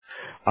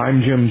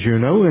I'm Jim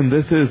Junot, and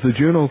this is the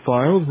Junot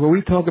Files, where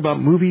we talk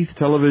about movies,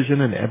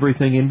 television, and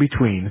everything in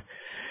between.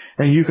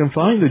 And you can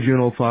find the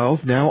Junot Files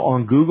now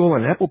on Google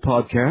and Apple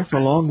Podcasts,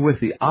 along with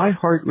the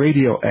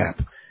iHeartRadio app.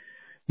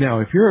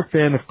 Now, if you're a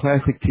fan of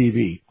classic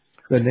TV,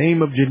 the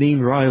name of Jeannine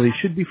Riley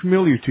should be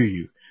familiar to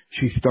you.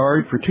 She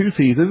starred for 2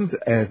 seasons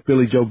as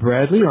Billy Joe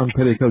Bradley on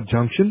Petticoat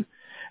Junction,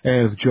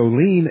 as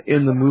Jolene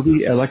in the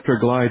movie Electra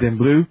Glide in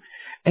Blue,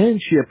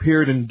 and she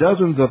appeared in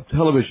dozens of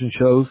television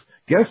shows,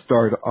 guest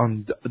starred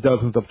on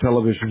dozens of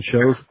television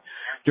shows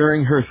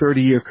during her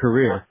 30-year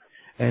career.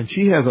 And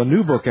she has a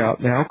new book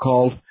out now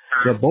called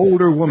The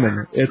Bolder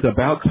Woman. It's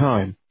about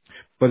time.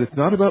 But it's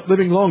not about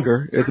living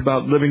longer, it's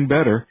about living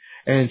better.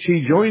 And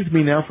she joins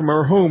me now from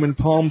her home in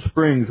Palm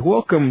Springs.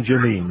 Welcome,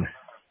 Jeannine.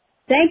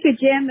 Thank you,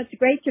 Jim. It's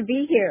great to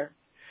be here.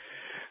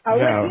 With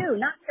you.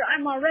 Not sure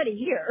I'm already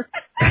here.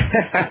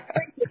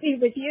 Great to be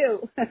with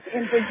you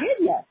in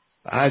Virginia.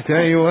 I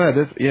tell you what,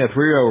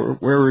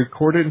 we're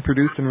recorded and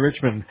produced in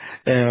Richmond,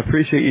 and I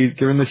appreciate you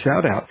giving the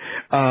shout out.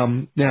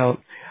 Now,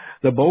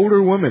 The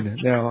Bolder Woman.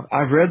 Now,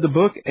 I've read the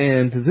book,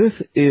 and this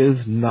is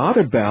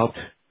about,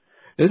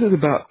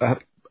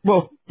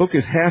 book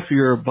is half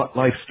your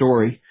life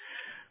story,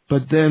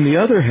 but then the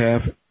other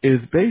half is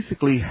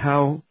basically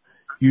how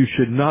you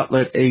should not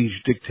let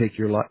age dictate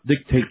your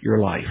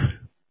life.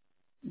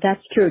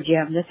 That's true,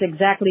 Jim. That's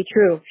exactly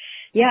true.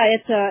 Yeah,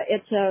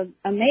 it's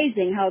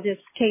amazing how this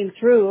came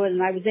through, and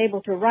I was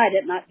able to write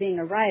it, not being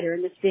a writer,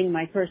 and this being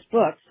my first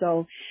book.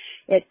 So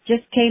it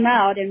just came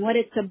out, and what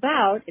it's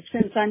about,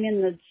 since I'm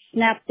in the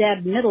snap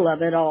dab middle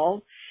of it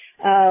all,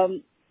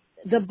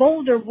 the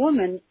bolder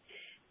woman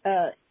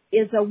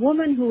is a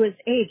woman who is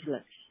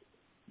ageless.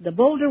 The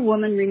bolder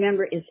woman,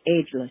 remember, is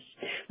ageless.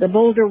 The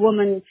bolder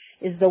woman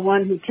is the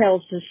one who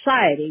tells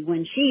society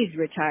when she's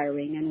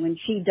retiring and when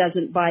she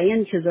doesn't buy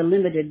into the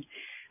limited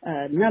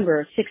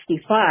number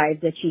 65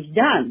 that she's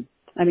done.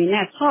 I mean,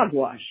 that's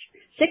hogwash.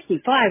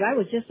 65, I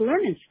was just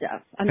learning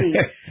stuff. I mean,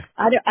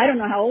 I don't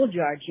know how old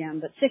you are, Jim,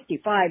 but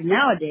 65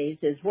 nowadays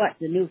is what,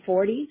 the new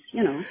 40s,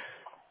 you know.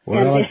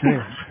 Well, I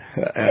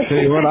tell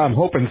you what, I'm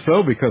hoping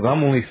so, because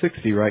I'm only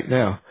 60 right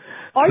now.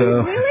 Are you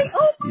really?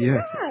 Oh, my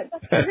yeah. God.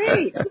 That's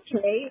great.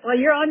 Okay. Well,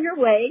 you're on your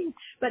way.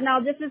 But now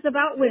this is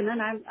about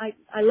women.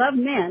 I love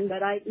men,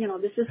 but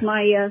this is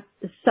my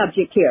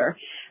subject here.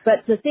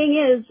 But the thing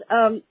is,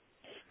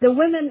 the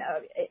women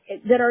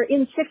that are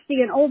in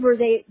 60 and over,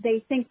 they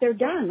think they're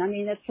done. I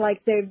mean, it's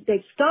like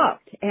they've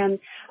stopped. And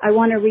I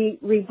want to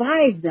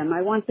revive them.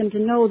 I want them to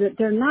know that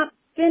they're not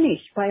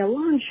finished by a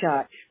long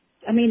shot.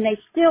 I mean, they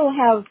still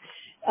have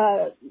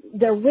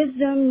their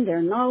wisdom,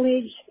 their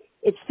knowledge.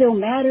 It still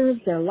matters,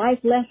 their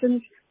life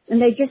lessons,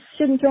 and they just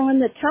shouldn't throw in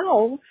the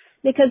towel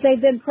because they've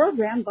been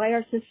programmed by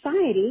our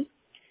society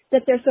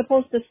that they're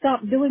supposed to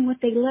stop doing what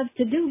they love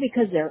to do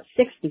because they're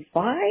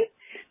 65.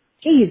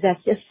 Geez,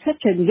 that's just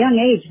such a young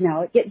age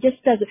now. It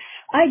just doesn't.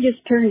 I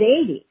just turned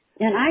 80,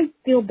 and I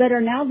feel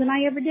better now than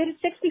I ever did at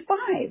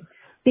 65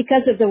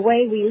 because of the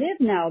way we live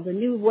now, the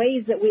new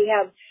ways that we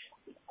have,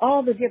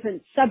 all the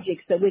different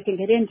subjects that we can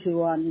get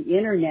into on the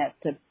internet,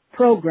 the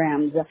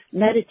programs,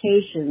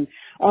 meditation,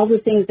 all the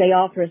things they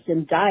offer us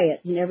in diet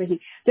and everything.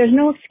 There's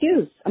no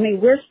excuse. I mean,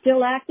 we're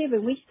still active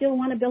and we still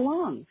want to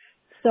belong.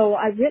 So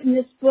I've written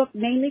this book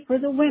mainly for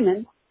the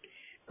women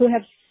who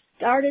have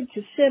started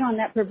to sit on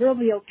that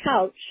proverbial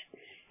couch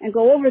and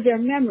go over their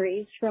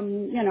memories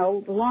from,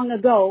 long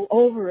ago,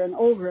 over and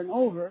over and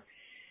over.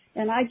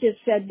 And I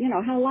just said,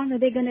 how long are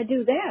they going to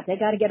do that? They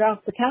got to get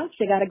off the couch.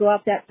 They got to go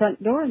out that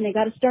front door, and they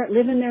got to start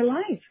living their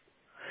life.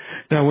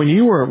 Now, when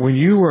you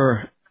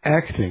were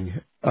acting,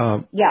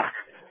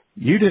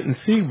 you didn't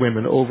see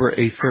women over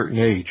a certain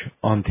age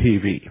on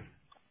TV.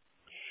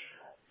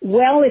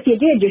 Well, if you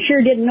did, you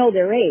sure didn't know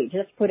their age.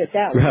 Let's put it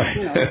that way.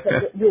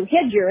 Right. You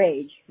hid your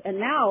age. And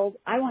now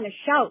I want to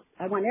shout.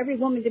 I want every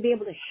woman to be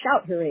able to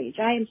shout her age.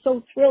 I am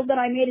so thrilled that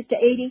I made it to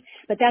 80,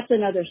 but that's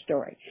another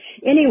story.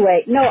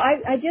 Anyway, no,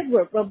 I did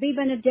work. Well, Bea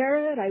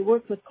Benaderet, I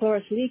worked with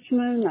Cloris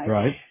Leachman.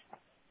 Right.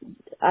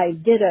 I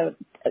did a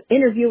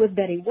interview with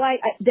Betty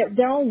White.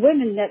 They're all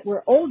women that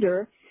were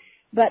older,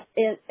 but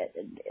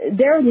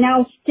they're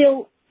now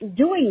still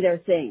doing their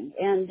thing.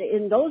 And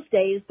in those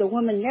days, the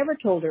woman never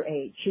told her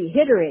age. She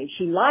hid her age.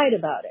 She lied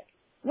about it.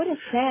 What a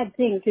sad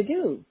thing to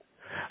do.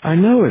 I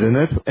know it, and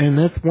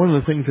that's one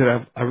of the things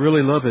that I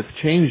really love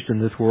that's changed in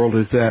this world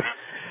is that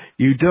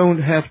you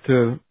don't have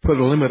to put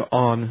a limit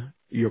on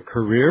your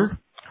career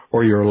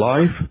or your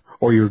life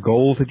or your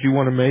goals that you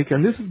want to make.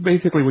 And this is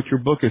basically what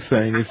your book is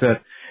saying, is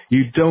that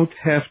you don't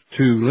have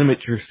to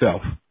limit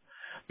yourself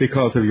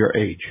because of your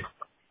age.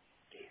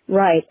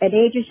 Right. And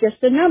age is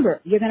just a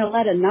number. You're going to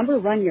let a number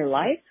run your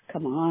life?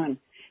 Come on.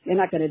 You're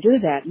not going to do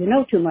that. You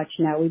know too much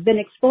now. We've been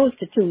exposed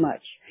to too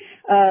much.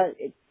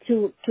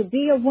 To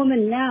be a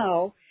woman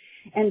now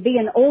and be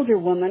an older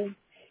woman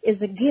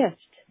is a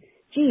gift.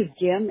 Geez,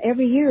 Jim,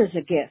 every year is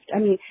a gift. I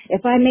mean,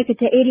 if I make it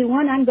to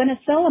 81, I'm going to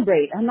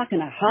celebrate. I'm not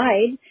going to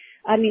hide.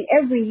 I mean,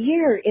 every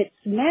year it's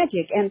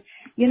magic. And,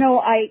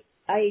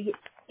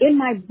 in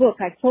my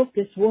book, I quote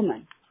this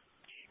woman.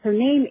 Her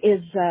name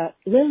is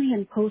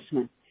Lillian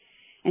Postman.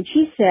 And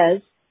she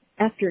says,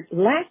 after the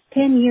last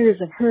 10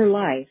 years of her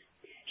life,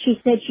 she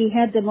said she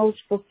had the most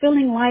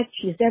fulfilling life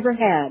she's ever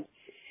had.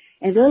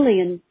 And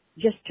Lillian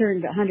just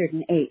turned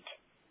 108.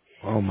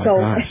 Oh, my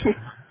gosh.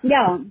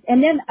 Yeah.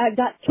 And then I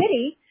got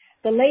Kitty,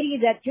 the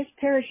lady that just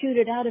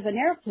parachuted out of an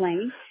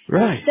airplane.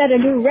 Right. Set a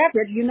new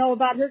record. You know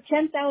about her,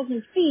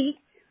 10,000 feet.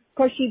 Of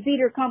course, she beat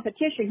her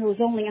competition, who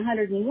was only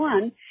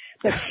 101,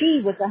 but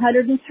she was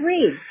 103.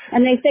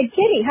 And they said,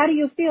 Kitty, how do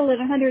you feel at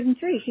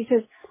 103? She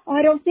says, oh,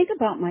 I don't think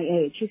about my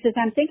age. She says,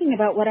 I'm thinking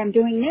about what I'm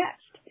doing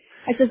next.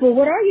 I said, well,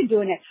 what are you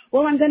doing next?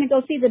 Well, I'm going to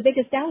go see the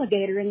biggest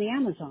alligator in the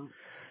Amazon.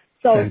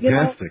 So,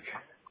 fantastic.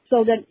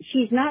 So that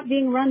she's not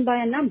being run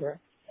by a number.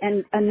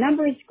 And a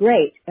number is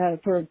great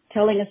for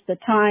telling us the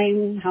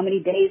time, how many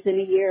days in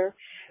a year,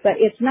 but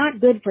it's not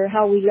good for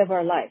how we live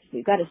our lives.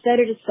 We've got to set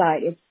it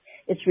aside.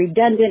 It's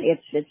redundant.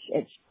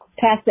 It's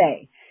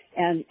passé.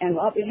 And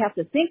what we have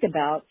to think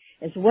about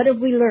is, what have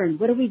we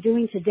learned? What are we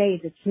doing today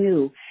that's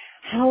new?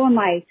 How am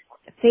I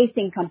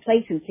facing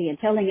complacency and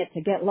telling it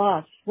to get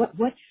lost?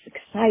 What's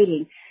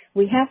exciting?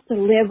 We have to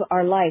live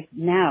our life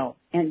now,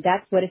 and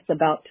that's what it's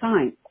about,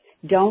 time.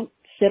 Don't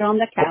sit on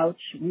the couch.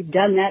 We've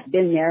done that,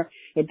 been there.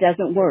 It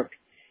doesn't work.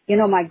 You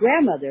know, my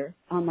grandmother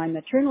on my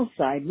maternal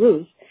side,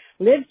 Ruth,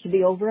 lived to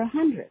be over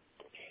 100.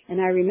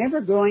 And I remember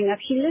growing up,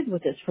 she lived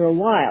with us for a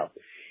while.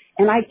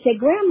 And I'd say,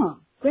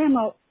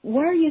 Grandma,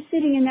 why are you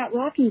sitting in that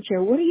rocking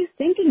chair? What are you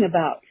thinking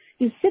about?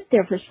 You sit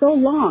there for so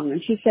long.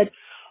 And she said,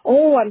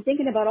 oh, I'm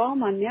thinking about all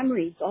my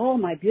memories, all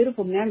my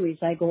beautiful memories.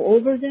 I go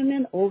over them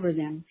and over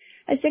them.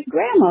 I said,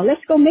 Grandma,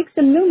 let's go make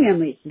some new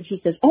memories. And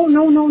she says, oh,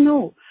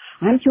 no.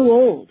 I'm too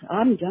old.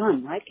 I'm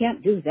done. I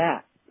can't do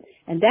that.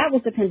 And that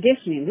was the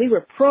conditioning. We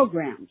were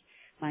programmed.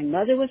 My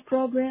mother was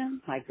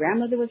programmed. My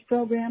grandmother was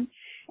programmed.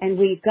 And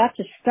we've got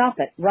to stop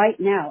it right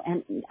now.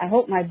 And I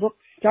hope my book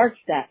starts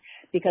that,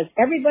 because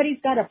everybody's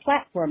got a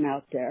platform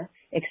out there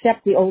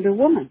except the older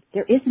woman.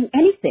 There isn't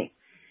anything.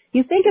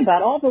 You think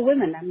about all the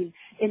women. I mean,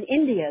 in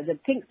India, the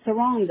pink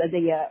sarong,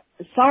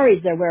 the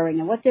saris they're wearing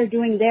and what they're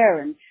doing there,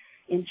 and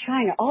in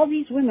China, all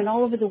these women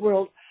all over the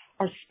world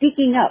are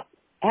speaking up,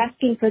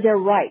 asking for their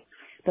rights.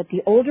 But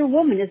the older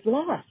woman is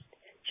lost.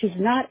 She's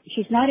not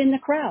in the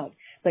crowd,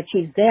 but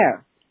she's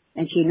there,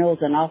 and she knows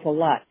an awful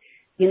lot.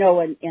 You know,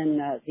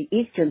 in the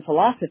Eastern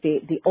philosophy,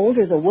 the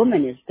older the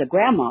woman is, the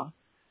grandma,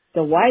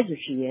 the wiser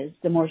she is,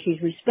 the more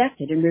she's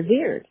respected and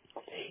revered.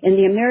 In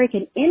the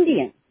American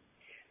Indian,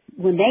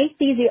 when they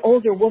see the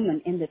older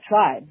woman in the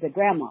tribe, the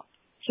grandma,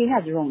 she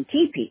has her own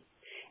teepee.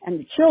 And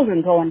the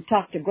children go and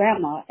talk to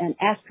grandma and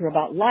ask her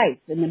about life.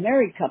 And the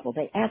married couple,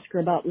 they ask her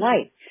about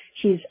life.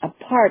 She's a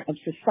part of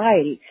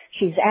society.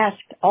 She's asked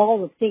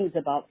all the things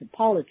about the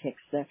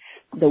politics,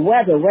 the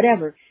weather,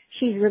 whatever.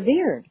 She's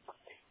revered.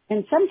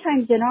 And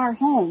sometimes in our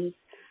homes,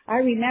 I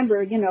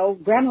remember, you know,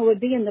 grandma would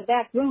be in the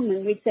back room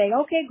and we'd say,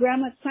 okay,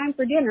 grandma, it's time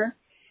for dinner.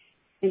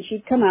 And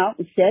she'd come out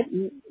and sit,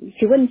 and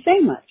she wouldn't say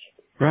much.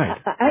 Right.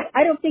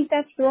 I don't think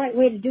that's the right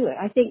way to do it.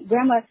 I think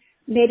grandma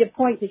made a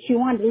point that she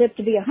wanted to live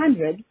to be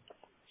 100.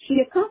 She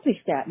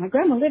accomplished that. My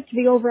grandma lived to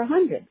be over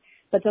 100,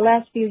 but the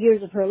last few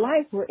years of her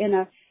life were in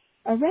a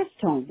rest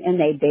home, and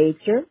they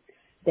bathed her,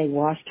 they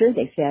washed her,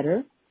 they fed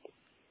her.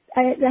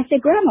 I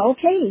said, Grandma,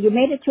 okay, you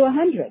made it to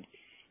 100.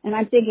 And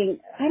I'm thinking,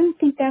 I don't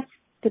think that's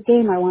the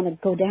game I want to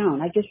go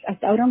down.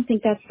 I don't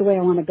think that's the way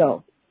I want to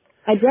go.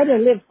 I'd rather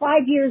live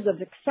 5 years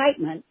of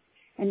excitement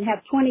and have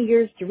 20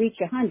 years to reach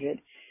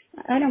 100.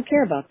 I don't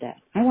care about that.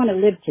 I want to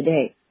live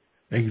today.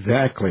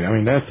 Exactly. I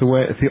mean, that's the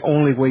way. It's the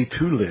only way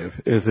to live.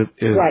 Is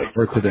right.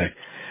 For today.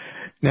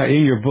 Now,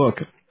 in your book,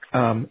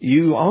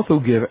 you also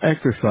give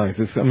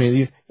exercises. I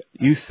mean,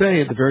 you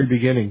say at the very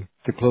beginning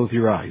to close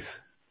your eyes,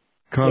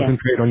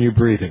 concentrate on your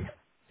breathing.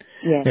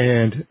 Yes.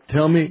 And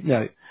tell me.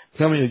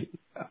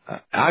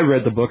 I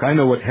read the book. I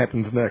know what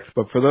happens next.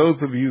 But for those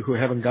of you who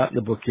haven't gotten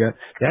the book yet,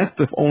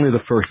 that's only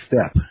the first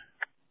step.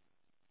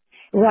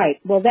 Right.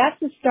 Well, that's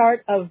the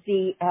start of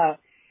the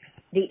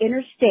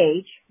inner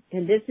stage.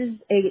 And this is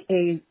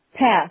a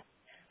path.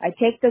 I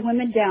take the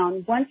women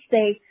down once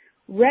they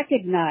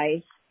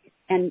recognize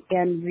and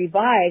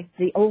revive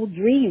the old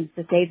dreams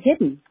that they've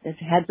hidden, that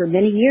they've had for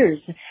many years.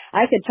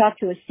 I could talk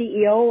to a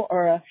CEO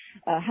or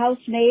a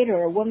housemaid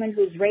or a woman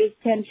who's raised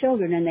 10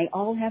 children, and they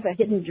all have a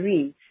hidden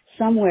dream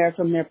somewhere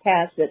from their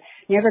past that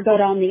never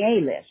got on the A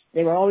list.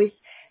 They were always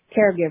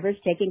caregivers,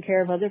 taking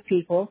care of other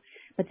people,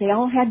 but they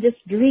all had this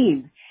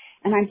dream.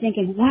 And I'm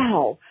thinking,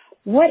 wow,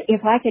 what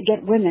if I could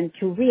get women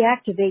to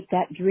reactivate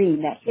that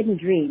dream, that hidden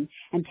dream,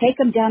 and take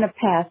them down a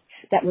path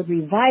that would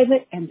revive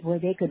it and where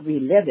they could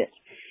relive it.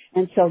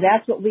 And so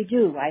that's what we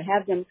do. I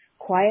have them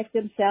quiet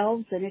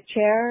themselves in a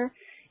chair,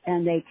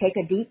 and they take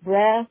a deep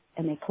breath,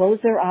 and they close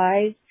their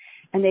eyes,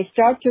 and they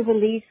start to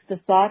release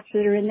the thoughts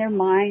that are in their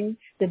mind,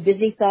 the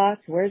busy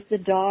thoughts. Where's the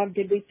dog?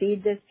 Did we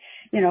feed this?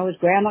 You know, is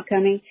grandma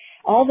coming?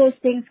 All those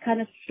things kind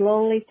of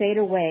slowly fade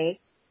away,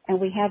 and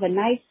we have a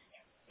nice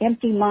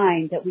empty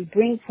mind that we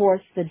bring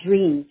forth the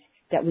dreams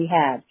that we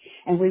had,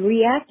 and we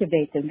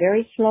reactivate them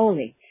very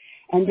slowly.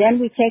 And then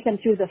we take them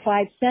through the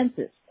 5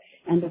 senses.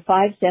 And the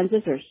five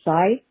senses are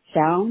sight,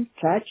 sound,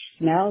 touch,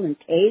 smell, and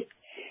taste.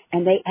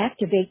 And they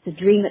activate the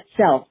dream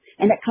itself.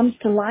 And it comes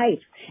to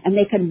life. And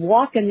they can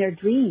walk in their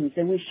dreams.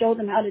 And we show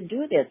them how to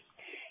do this.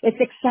 It's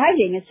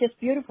exciting. It's just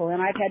beautiful.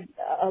 And I've had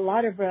a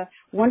lot of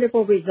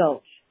wonderful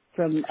results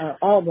from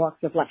all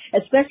walks of life,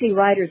 especially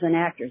writers and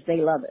actors. They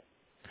love it.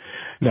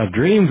 Now,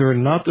 dreams are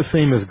not the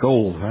same as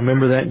goals. I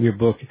remember that in your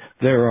book.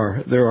 There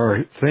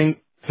are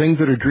things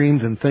that are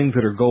dreams and things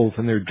that are goals,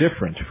 and they're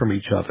different from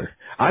each other.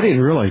 I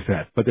didn't realize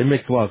that, but it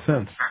makes a lot of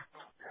sense.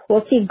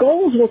 Well, see,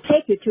 goals will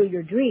take you to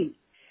your dream.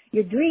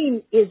 Your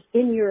dream is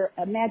in your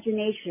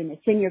imagination.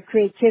 It's in your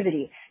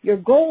creativity. Your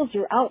goals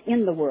are out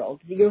in the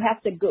world. You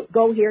have to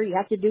go here. You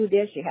have to do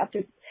this. You have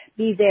to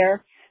be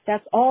there.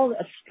 That's all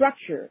a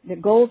structure. The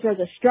goals are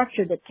the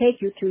structure that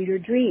take you to your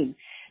dream.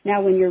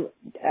 Now, when you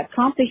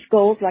accomplish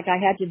goals like I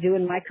had to do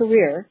in my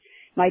career,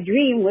 my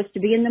dream was to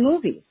be in the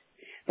movies.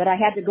 But I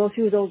had to go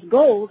through those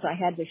goals. I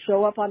had to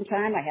show up on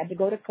time. I had to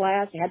go to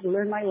class. I had to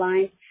learn my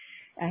lines.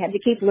 I had to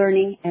keep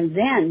learning. And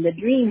then the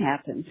dream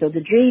happened. So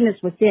the dream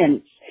is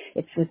within.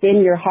 It's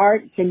within your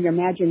heart. It's in your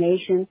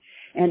imagination.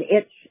 And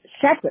it's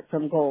separate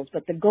from goals.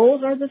 But the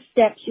goals are the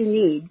steps you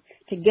need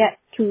to get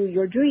to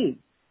your dream.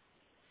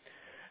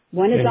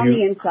 One is on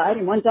the inside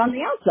and one's on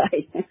the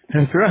outside.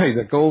 That's right.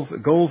 The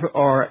goals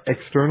are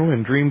external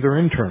and dreams are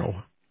internal.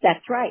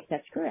 That's right.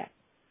 That's correct.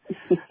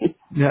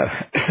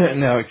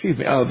 Now, excuse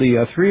me.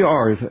 The 3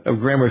 R's of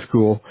grammar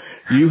school,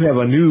 you have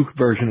a new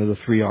version of the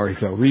 3 R's,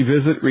 though.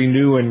 Revisit,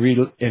 renew, and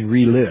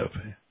relive.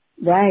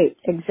 Right.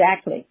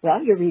 Exactly.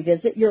 Well, you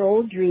revisit your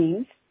old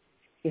dreams.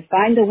 You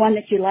find the one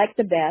that you like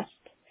the best.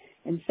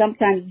 And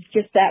sometimes it's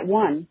just that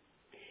one.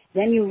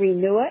 Then you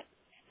renew it.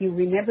 You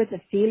remember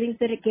the feelings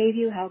that it gave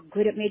you, how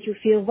good it made you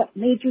feel, what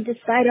made you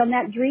decide on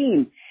that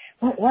dream.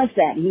 What was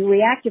that? And you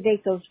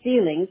reactivate those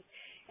feelings.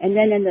 And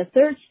then in the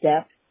third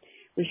step,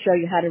 we show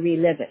you how to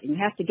relive it. And you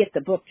have to get the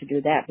book to do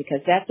that because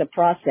that's a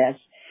process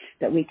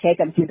that we take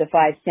them through the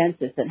five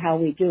senses, and how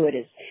we do it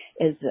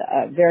is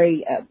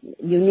very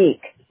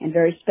unique and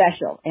very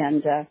special.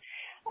 And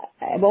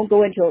I won't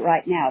go into it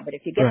right now, but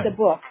if you get the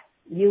book,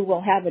 you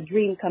will have a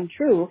dream come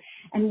true.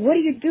 And what do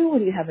you do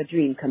when you have a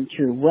dream come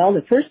true? Well,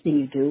 the first thing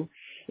you do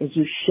is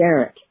you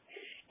share it.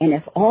 And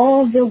if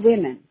all the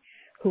women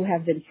who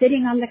have been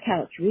sitting on the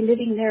couch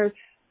reliving their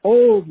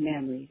old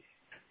memories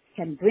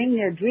can bring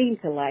their dream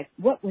to life,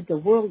 what would the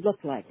world look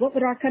like? What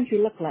would our country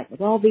look like with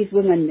all these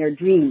women and their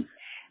dreams?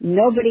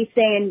 Nobody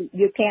saying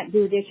you can't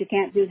do this, you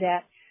can't do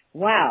that.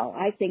 Wow,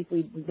 I think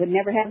we would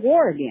never have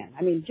war again.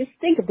 I mean, just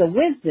think of the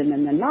wisdom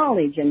and the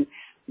knowledge and,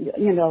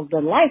 you know, the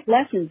life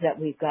lessons that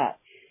we've got.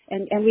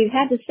 And we've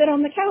had to sit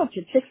on the couch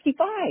at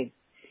 65.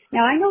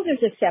 Now, I know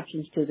there's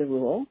exceptions to the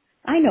rule.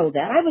 I know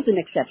that. I was an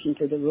exception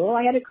to the rule.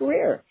 I had a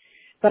career.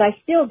 But I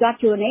still got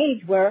to an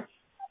age where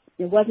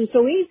it wasn't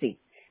so easy.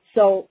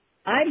 So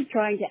I'm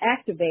trying to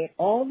activate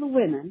all the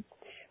women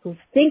who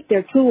think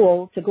they're too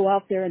old to go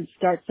out there and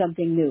start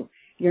something new.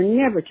 You're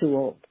never too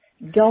old.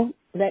 Don't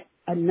let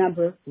a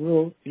number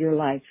rule your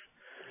life.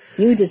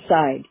 You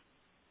decide.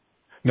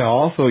 Now,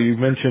 also, you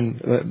mentioned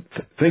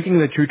thinking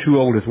that you're too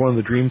old is one of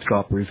the dream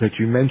stoppers that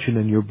you mentioned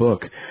in your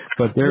book.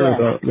 But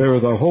there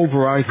is a whole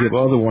variety of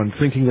other ones,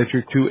 thinking that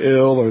you're too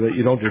ill or that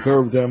you don't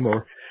deserve them,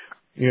 or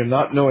you're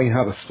not knowing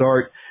how to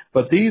start.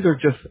 But these are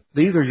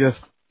just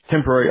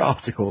temporary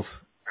obstacles,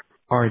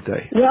 aren't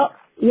they? Well,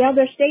 yeah,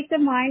 they're states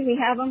of mind. We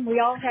have them. We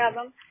all have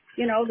them.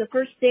 You know, the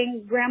first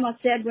thing Grandma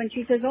said when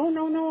she says, "Oh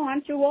no,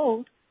 I'm too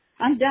old.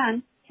 I'm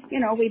done." You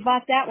know, we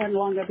bought that one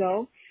long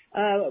ago.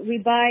 We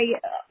buy,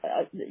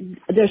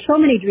 there's so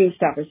many dream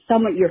stoppers.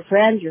 You're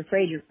afraid your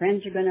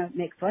friends are going to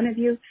make fun of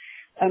you.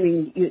 I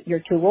mean, you're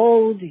too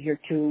old, you're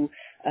too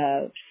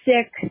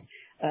sick,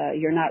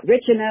 you're not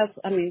rich enough.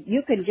 I mean,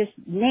 you can just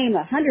name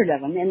 100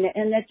 of them,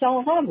 and it's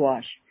all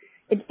hogwash.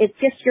 It's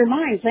just your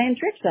mind playing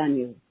tricks on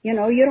you. You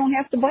know, you don't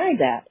have to buy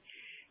that.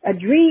 A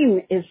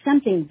dream is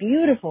something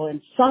beautiful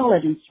and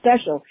solid and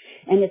special,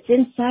 and it's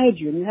inside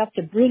you, and you have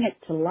to bring it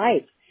to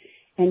life.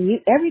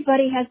 And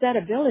everybody has that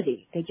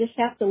ability. They just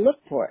have to look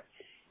for it.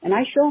 And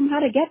I show them how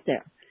to get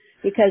there.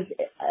 Because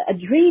a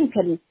dream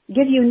can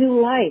give you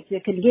new life.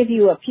 It can give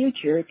you a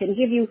future. It can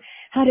give you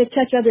how to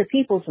touch other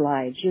people's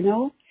lives, you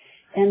know.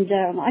 And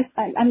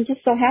I'm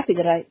just so happy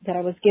that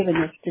I was given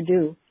this to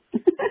do.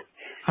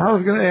 I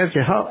was going to ask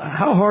you,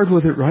 how hard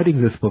was it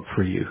writing this book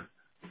for you?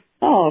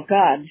 Oh,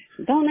 God.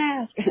 Don't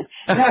ask.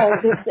 No,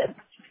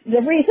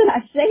 the reason I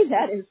say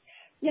that is,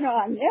 you know,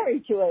 I'm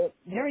married to a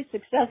very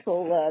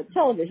successful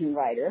television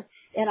writer,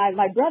 and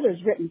my brother's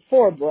written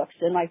 4 books,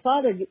 and my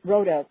father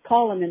wrote a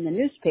column in the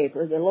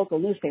newspaper, the local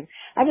newspaper.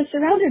 I was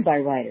surrounded by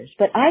writers,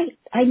 but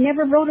I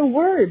never wrote a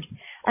word.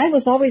 I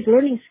was always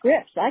learning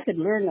scripts. I could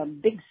learn a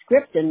big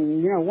script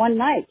in, one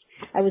night.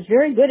 I was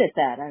very good at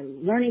that.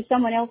 Learning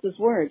someone else's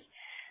words.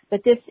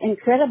 But this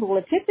incredible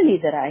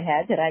epiphany that I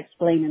had, that I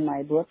explain in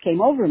my book,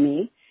 came over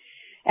me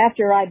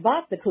after I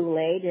bought the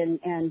Kool-Aid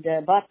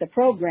and bought the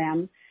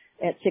program.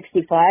 At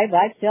 65,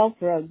 I fell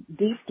for a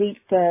deep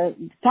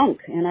funk,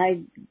 and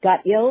I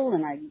got ill,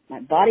 and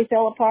my body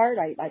fell apart.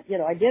 I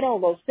did all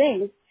those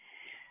things.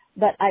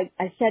 But I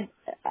said,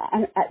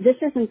 this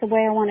isn't the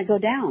way I want to go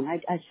down.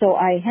 So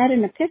I had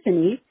an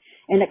epiphany,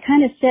 and it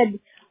kind of said,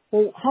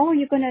 well, how are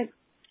you going to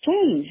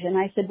change? And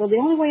I said, well, the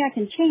only way I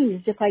can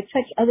change is if I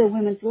touch other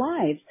women's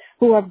lives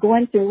who are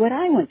going through what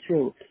I went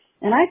through.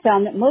 And I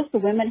found that most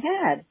of the women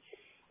had.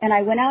 And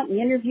I went out and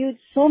interviewed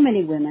so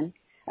many women.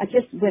 I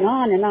just went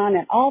on,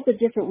 and all the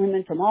different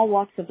women from all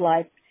walks of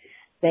life,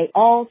 they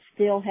all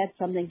still had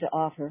something to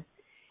offer.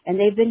 And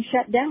they've been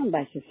shut down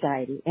by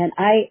society. And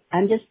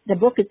the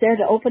book is there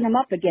to open them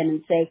up again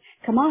and say,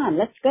 come on,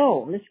 let's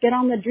go. Let's get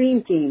on the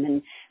dream team,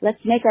 and let's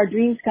make our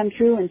dreams come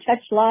true and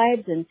touch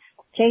lives and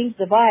change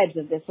the vibes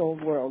of this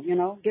old world,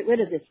 get rid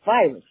of this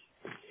virus,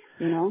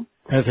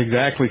 That's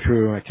exactly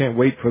true. I can't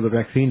wait for the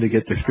vaccine to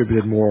get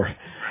distributed more.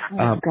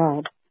 Oh,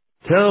 God.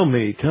 Tell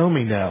me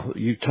now,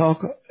 you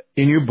talk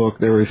in your book,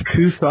 there is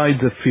two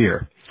sides of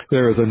fear.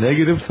 There is a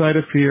negative side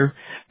of fear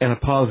and a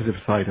positive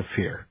side of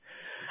fear.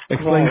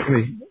 Explain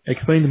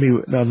to me,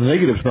 now the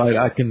negative side,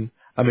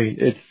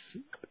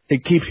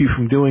 it keeps you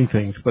from doing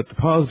things, but the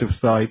positive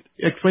side,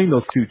 explain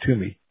those two to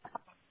me.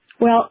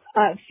 Well,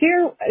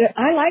 fear,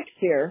 I like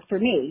fear for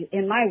me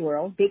in my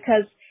world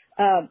because,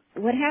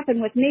 what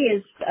happened with me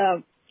is,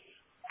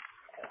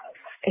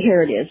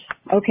 here it is.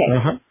 Okay.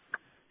 Uh-huh.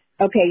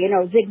 Okay,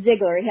 Zig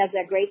Ziglar, he has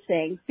that great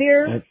saying,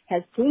 fear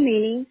has two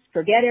meanings,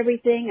 forget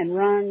everything and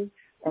run,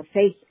 or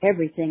face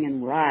everything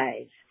and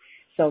rise.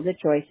 So the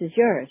choice is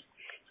yours.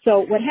 So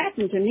what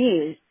happened to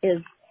me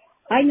is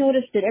I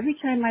noticed that every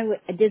time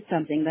I did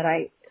something that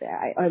I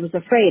was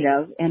afraid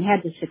of and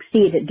had to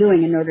succeed at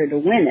doing in order to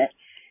win it,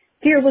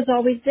 fear was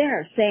always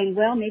there saying,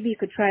 well, maybe you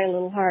could try a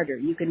little harder.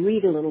 You can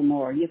read a little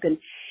more.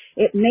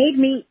 It made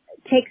me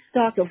take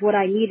stock of what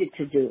I needed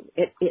to do.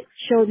 It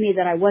showed me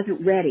that I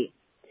wasn't ready.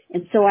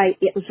 And so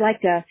it was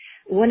like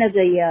one of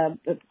the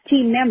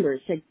team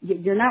members said,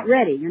 you're not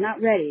ready. You're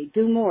not ready.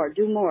 Do more.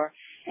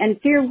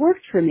 And fear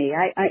worked for me.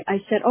 I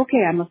said,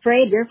 okay, I'm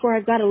afraid. Therefore,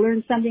 I've got to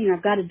learn something. And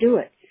I've got to do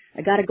it.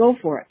 I got to go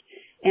for it.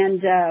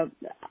 And,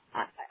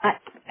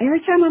 every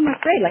time I'm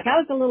afraid, like I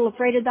was a little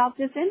afraid about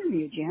this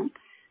interview, Jim.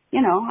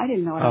 I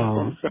didn't know what I was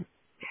going to say.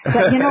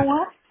 But you know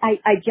what?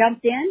 I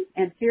jumped in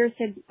and fear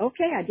said,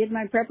 okay, I did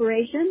my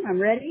preparation.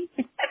 I'm ready.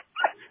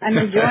 I'm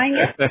enjoying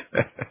it.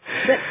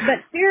 But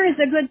fear is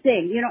a good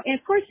thing, and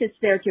of course it's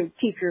there to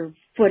keep your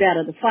foot out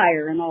of the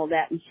fire and all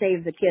that and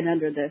save the kid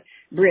under the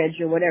bridge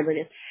or whatever it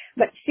is.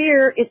 But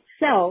fear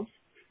itself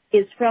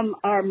is from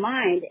our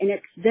mind, and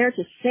it's there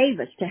to save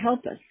us, to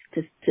help us,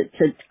 to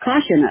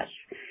caution us,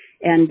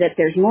 and that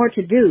there's more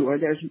to do, or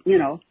there's,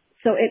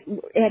 so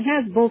it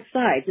has both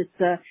sides.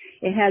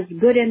 It has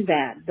good and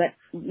bad, but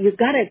you've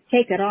got to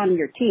take it on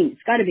your team.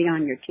 It's got to be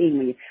on your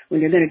team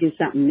when you're going to do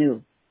something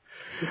new.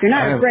 If you're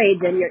not afraid,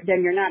 then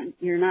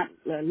you're not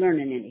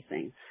learning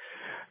anything.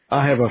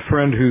 I have a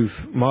friend whose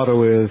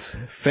motto is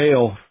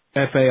fail,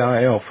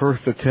 F-A-I-L,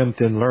 first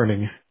attempt in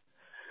learning.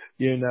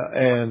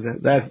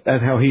 And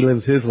that's how he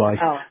lives his life.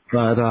 Oh.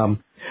 But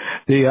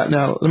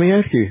now let me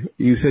ask you.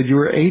 You said you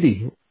were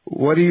 80.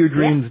 What are your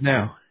dreams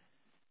now?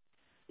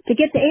 To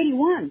get to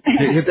 81.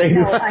 To get to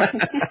 81.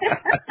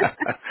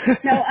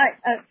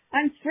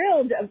 I'm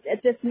thrilled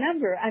at this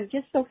number. I'm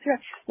just so thrilled.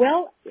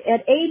 Well,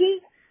 at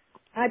 80,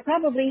 I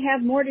probably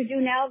have more to do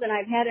now than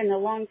I've had in a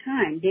long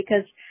time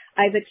because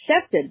I've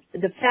accepted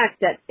the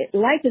fact that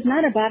life is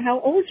not about how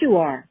old you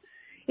are.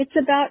 It's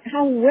about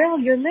how well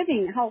you're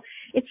living, how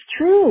it's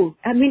true.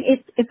 I mean,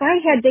 if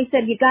they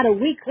said you got a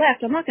week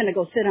left, I'm not going to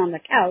go sit on the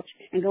couch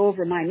and go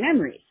over my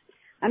memories.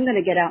 I'm going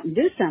to get out and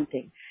do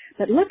something.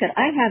 But look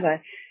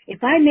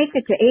if I make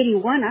it to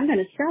 81, I'm going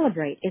to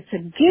celebrate. It's a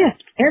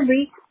gift.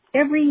 Every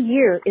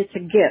year it's a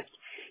gift.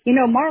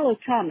 Marlo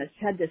Thomas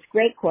had this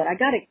great quote. I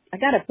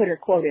gotta put her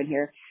quote in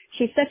here.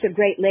 She's such a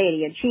great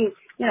lady, and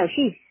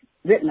she's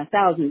written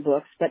 1,000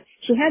 books, but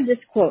she had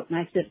this quote, and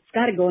I said, it's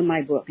gotta go in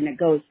my book. And it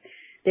goes,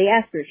 they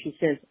asked her, she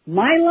says,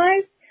 my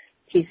life,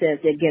 she says,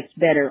 it gets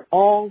better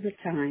all the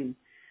time.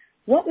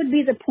 What would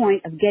be the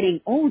point of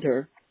getting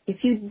older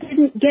if you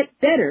didn't get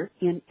better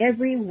in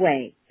every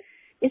way?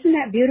 Isn't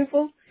that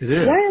beautiful? It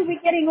is. Why are we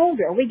getting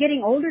older? Are we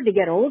getting older to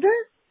get older?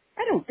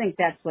 I don't think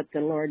that's what the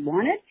Lord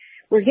wanted.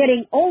 We're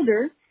getting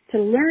older to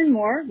learn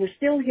more. We're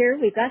still here.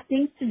 We've got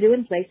things to do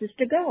and places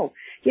to go.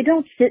 You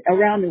don't sit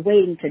around and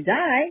waiting to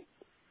die.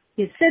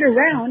 You sit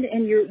around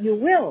and you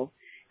will.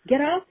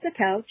 Get off the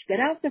couch, get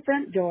out the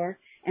front door,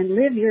 and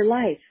live your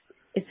life.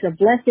 It's a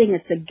blessing.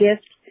 It's a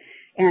gift.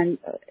 And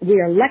we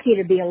are lucky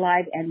to be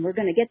alive, and we're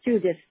going to get through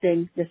this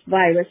thing, this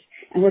virus,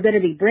 and we're going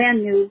to be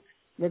brand new.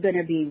 We're going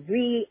to be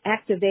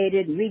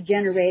reactivated and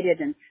regenerated,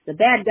 and the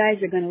bad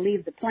guys are going to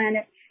leave the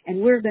planet,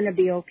 and we're going to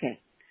be okay.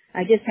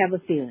 I just have a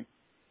feeling.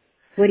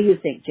 What do you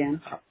think, Jen?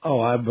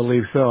 Oh, I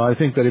believe so. I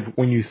think that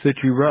when you sit,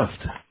 you rust.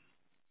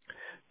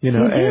 You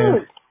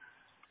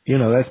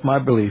and that's my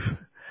belief,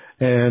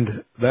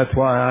 and that's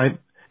why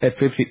at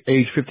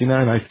age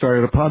 59, I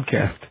started a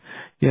podcast.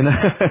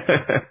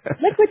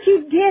 Look what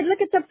you did.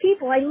 Look at the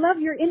people. I love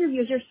your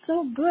interviews. They're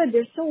so good.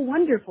 They're so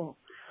wonderful.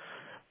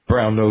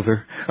 Brown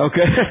noser.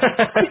 Okay.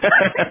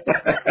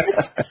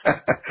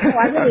 Oh,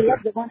 I really love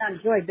the one on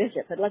Joy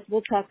Bishop, but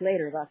we'll talk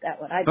later about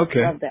that one. I just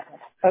love that one.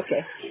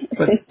 Okay.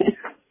 But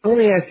let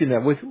me ask you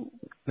that.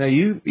 Now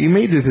you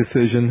made the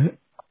decision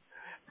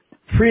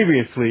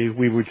previously,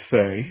 we would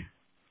say,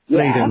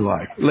 late in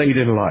life.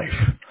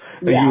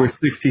 Yeah. You were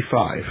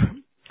 65.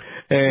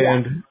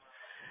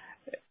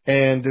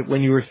 And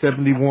when you were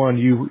 71,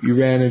 you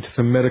ran into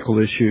some medical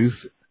issues.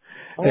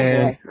 Oh,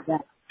 boy.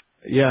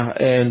 Yeah,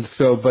 and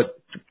so, but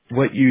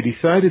what you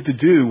decided to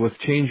do was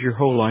change your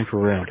whole life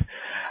around.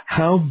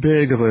 How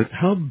big of a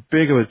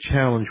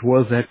challenge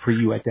was that for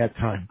you at that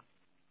time?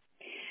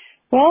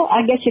 Well,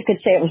 I guess you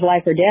could say it was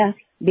life or death,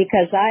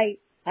 because I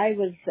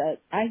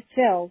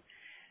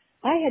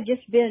had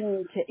just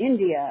been to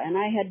India, and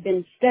I had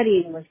been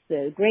studying with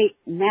the great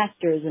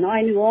masters, and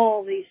I knew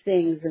all these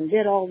things and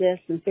did all this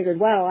and figured,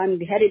 wow, I'm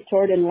headed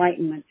toward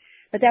enlightenment.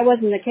 But that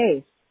wasn't the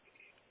case.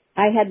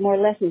 I had more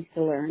lessons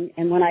to learn,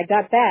 and when I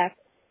got back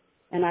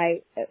and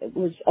I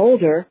was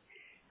older,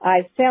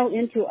 I fell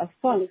into a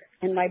funk,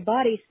 and my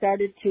body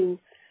started to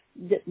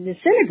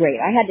disintegrate.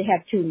 I had to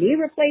have 2 knee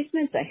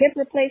replacements, a hip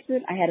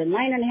replacement. I had a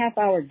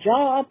 9.5-hour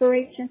jaw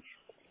operation.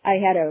 I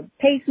had a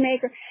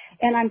pacemaker,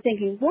 and I'm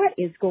thinking, what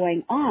is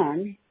going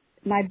on?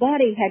 My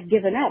body had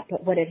given up,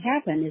 but what had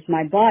happened is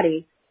my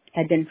body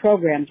had been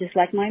programmed just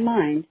like my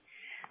mind.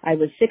 I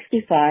was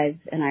 65,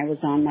 and I was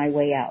on my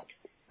way out.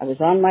 I was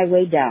on my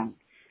way down.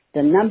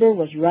 The number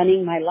was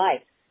running my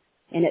life,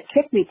 and it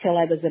took me till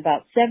I was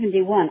about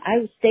 71.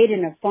 I stayed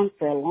in a funk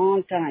for a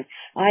long time.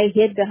 I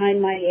hid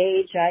behind my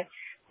age.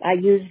 I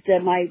used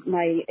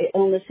my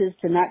illnesses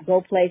to not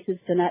go places,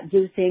 to not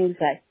do things.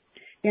 I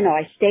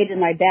stayed in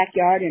my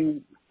backyard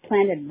and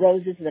planted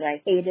roses that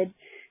I hated,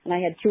 and I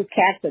had 2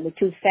 cats that were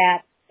too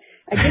fat.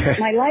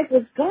 My life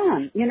was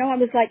gone. I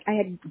was like,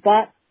 I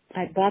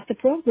bought the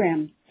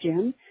program,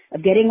 Jim,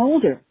 of getting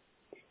older,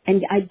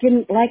 and I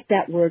didn't like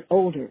that word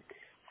older.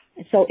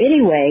 So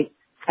anyway,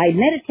 I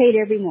meditate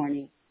every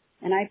morning,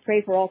 and I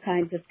pray for all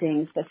kinds of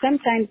things, but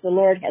sometimes the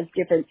Lord has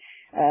different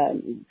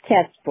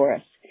tests for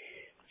us.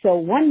 So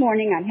one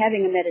morning I'm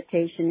having a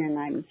meditation, and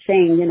I'm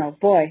saying,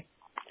 boy,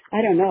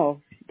 I don't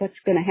know what's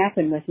going to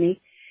happen with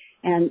me.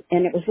 And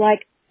it was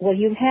like, well,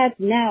 you have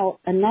now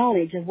a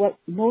knowledge of what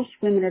most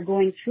women are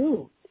going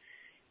through.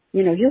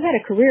 You had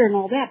a career and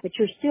all that, but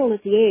you're still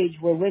at the age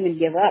where women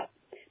give up.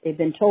 They've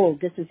been told,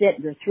 this is it,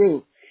 you're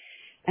through.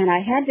 And I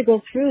had to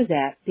go through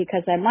that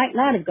because I might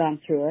not have gone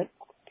through it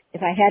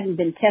if I hadn't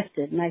been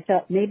tested. And I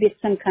thought maybe it's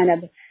some kind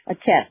of a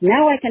test.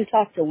 Now I can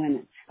talk to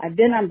women. I've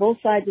been on both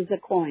sides of the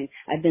coin.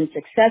 I've been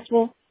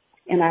successful,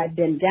 and I've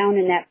been down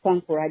in that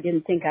funk where I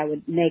didn't think I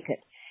would make it.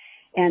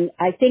 And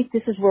I think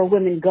this is where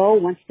women go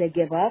once they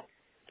give up,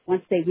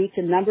 once they reach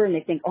a number and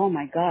they think, oh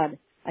my God,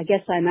 I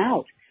guess I'm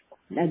out.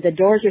 The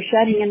doors are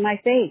shutting in my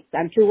face.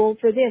 I'm too old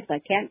for this. I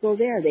can't go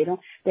there.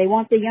 They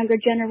want the younger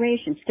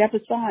generation. Step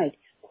aside.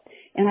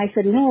 And I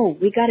said, no,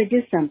 we got to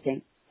do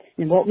something.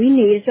 And what we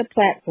need is a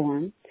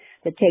platform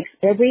that takes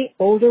every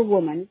older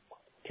woman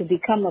to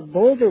become a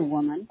bolder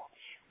woman,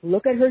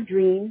 look at her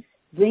dreams,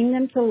 bring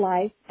them to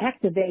life,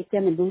 activate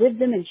them, and live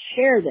them and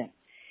share them.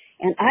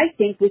 And I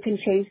think we can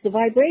change the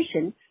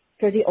vibration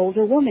for the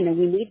older woman, and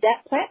we need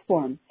that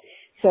platform.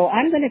 So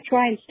I'm going to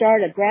try and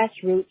start a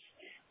grassroots,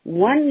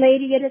 one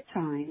lady at a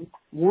time,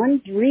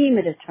 one dream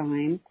at a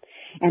time,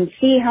 and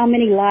see how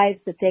many lives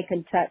that they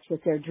can touch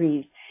with their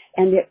dreams.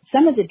 And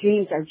some of the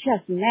dreams are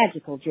just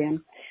magical,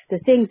 Jim, the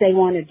things they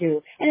want to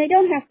do. And they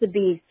don't have to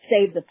be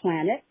save the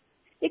planet.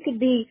 It could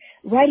be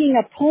writing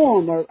a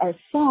poem or a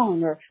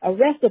song or a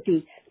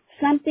recipe,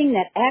 something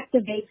that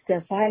activates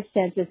their 5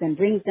 senses and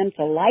brings them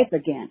to life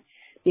again.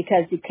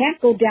 Because you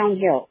can't go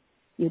downhill.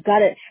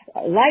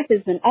 Life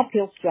is an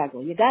uphill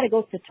struggle. You got to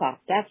go to the top.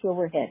 That's where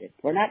we're headed.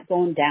 We're not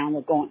going down,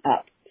 we're going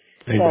up.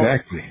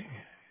 Exactly.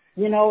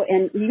 So,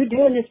 and you're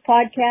doing this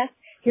podcast.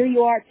 Here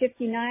you are at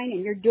 59,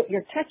 and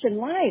you're touching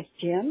lives,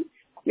 Jim.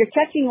 You're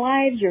touching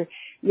lives.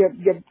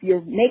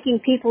 You're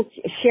making people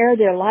share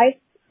their life.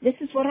 This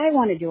is what I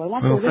want to do. I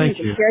want the women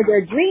to share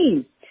their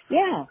dreams.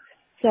 Yeah.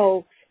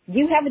 So, do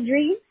you have a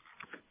dream?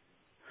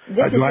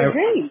 This is your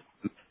dream.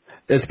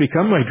 It's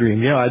become my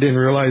dream. Yeah, I didn't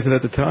realize it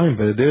at the time,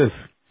 but it is.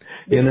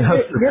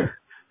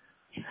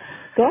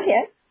 Go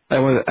ahead.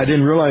 I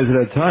didn't realize it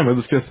at the time. It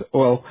was just,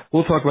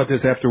 we'll talk about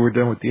this after we're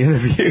done with the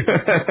interview.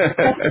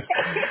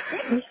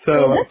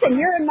 Well, listen,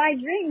 you're in my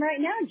dream right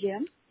now,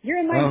 Jim. You're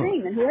in my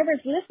dream. And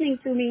whoever's listening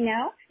to me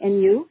now,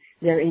 and you,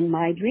 they're in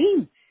my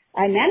dream.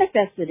 I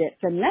manifested it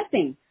from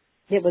nothing.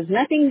 There was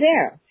nothing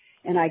there.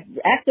 And I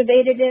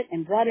activated it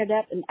and brought it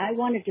up, and I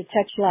wanted to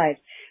touch lives.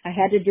 I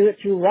had to do it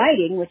through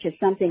writing, which is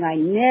something I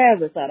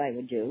never thought I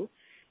would do.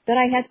 But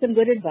I had some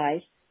good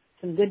advice,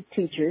 some good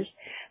teachers.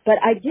 But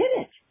I did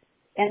it.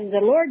 And the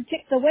Lord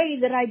picked the way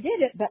that I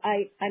did it, but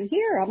I'm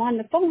here. I'm on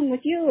the phone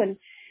with you, and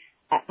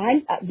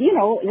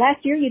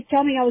last year you'd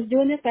tell me I was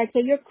doing this, I'd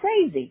say, you're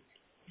crazy.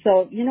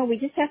 So, we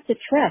just have to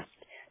trust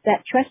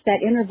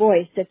that inner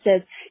voice that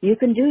says, you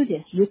can do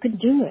this, you can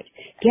do it.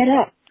 Get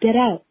up, get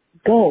out,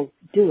 go,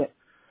 do it.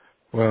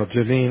 Well,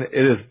 Jeannine,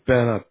 it has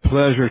been a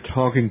pleasure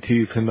talking to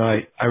you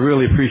tonight. I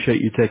really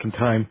appreciate you taking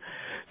time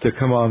to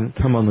come on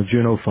the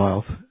Junot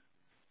Files.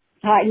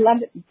 I love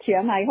it,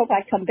 Jim. I hope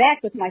I come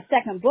back with my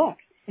second book.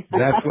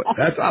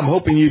 I'm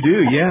hoping you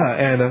do, yeah.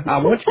 And I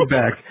want you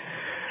back.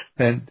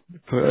 And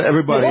for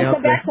everybody I won't out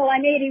come there. back till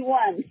I'm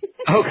 81.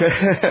 Okay.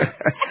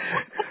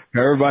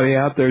 Everybody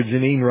out there,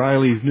 Jeannine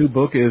Riley's new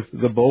book is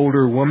The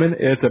Bolder Woman.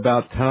 It's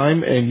about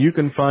time, and you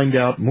can find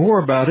out more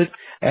about it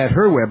at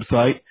her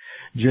website,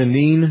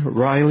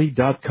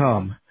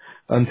 JeannineRiley.com.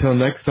 Until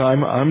next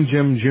time, I'm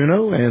Jim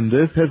Junot, and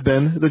this has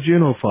been the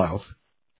Junot Files.